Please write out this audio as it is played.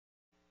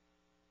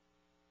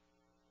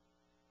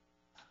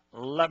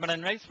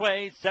Lebanon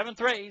Raceway,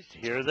 7th race.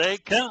 Here they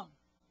come.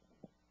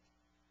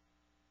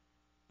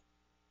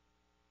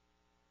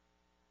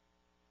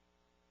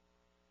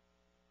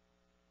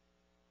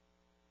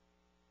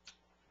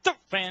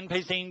 Fan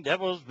pacing,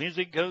 Devil's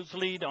Music goes to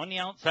lead on the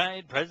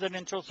outside.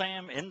 Presidential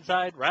Sam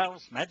inside.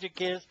 Ralph's Magic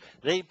Kiss.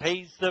 They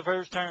pace the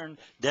first turn.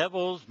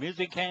 Devil's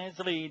Music has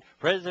the lead.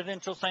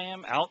 Presidential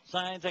Sam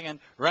outside second.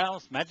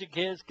 Ralph's Magic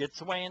Kiss gets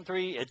away in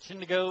 3.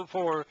 Itching to go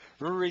 4.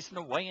 Racing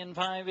away in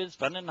 5 is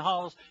Fun in the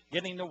Halls.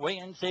 Getting away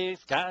in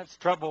 6, God's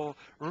Trouble.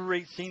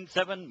 Racing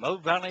 7, Mo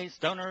Valley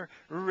Stoner.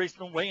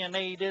 Racing away in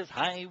 8 is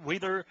High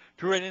Wheeler.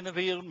 To right in the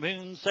field,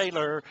 Moon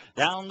Sailor.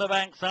 Down the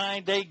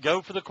backside, they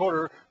go for the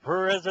quarter.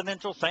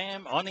 Presidential Sam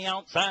on the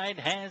outside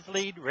has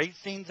lead.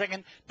 Racing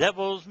second,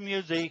 Devil's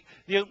Music.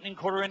 The opening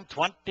quarter in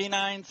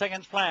 29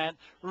 seconds flat.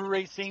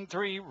 Racing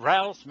 3,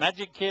 Ralph's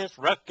Magic Kiss.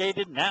 Rough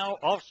gated now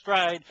off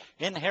stride.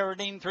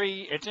 Inheriting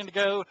 3, Itching to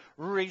Go.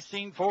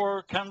 Racing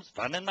 4 comes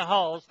Fun in the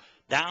Halls.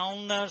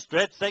 Down the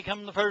stretch they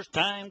come the first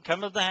time,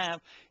 come to the half.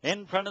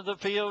 In front of the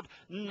field,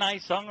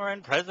 Nice Songer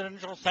and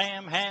Presidential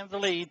Sam have the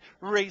lead.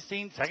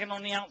 Racing second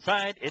on the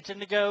outside,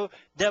 Itching to Go.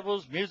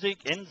 Devil's Music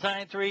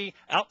inside 3,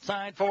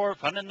 outside 4,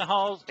 Fun in the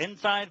Halls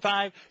inside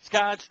 5.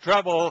 Scotch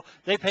Trouble,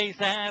 they pace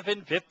the half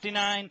in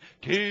 59,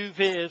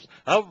 2/5.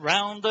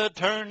 Around the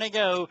turn they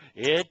go.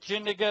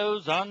 Itching to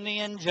Go's on the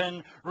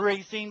engine.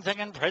 Racing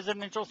second,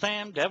 Presidential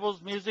Sam.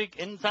 Devil's Music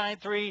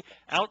inside 3,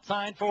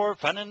 outside 4,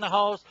 Fun in the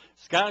Halls.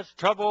 Scotch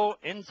Trouble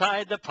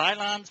inside the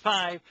pylons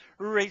 5.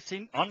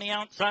 Racing on the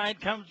outside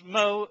comes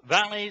Mo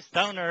Valley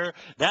Stoner.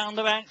 Down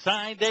the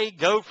backside they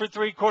go for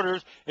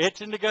 3/4.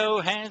 Itching to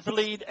Go has the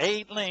lead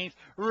 8 lengths.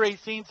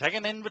 Racing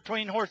second in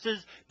between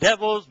horses.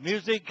 Devil's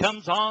Music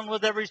comes on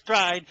with every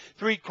stride.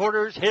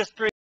 3/4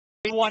 history.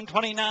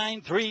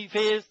 129,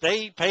 3/5.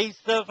 They pace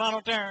the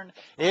final turn.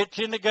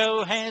 Itching to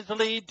Go has the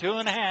lead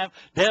 2.5.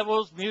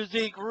 Devil's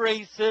Music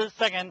races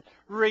second.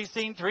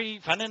 Racing 3,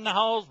 Fun in the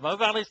Halls. Mo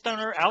Valley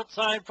Stoner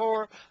outside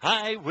 4.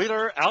 High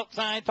Wheeler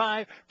outside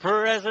 5.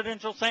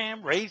 Presidential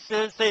Sam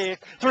races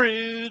 6.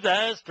 Through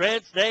the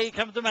stretch they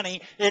come to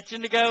money.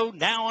 Itching to Go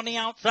now on the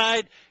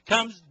outside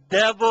comes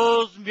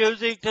Devil's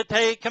Music to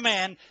take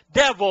command.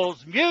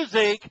 Devil's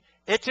Music,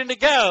 Itching to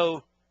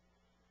Go.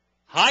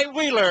 High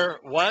Wheeler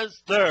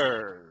was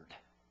third.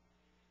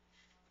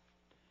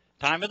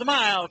 Time of the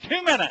mile,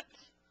 2 minutes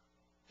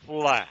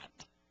flat.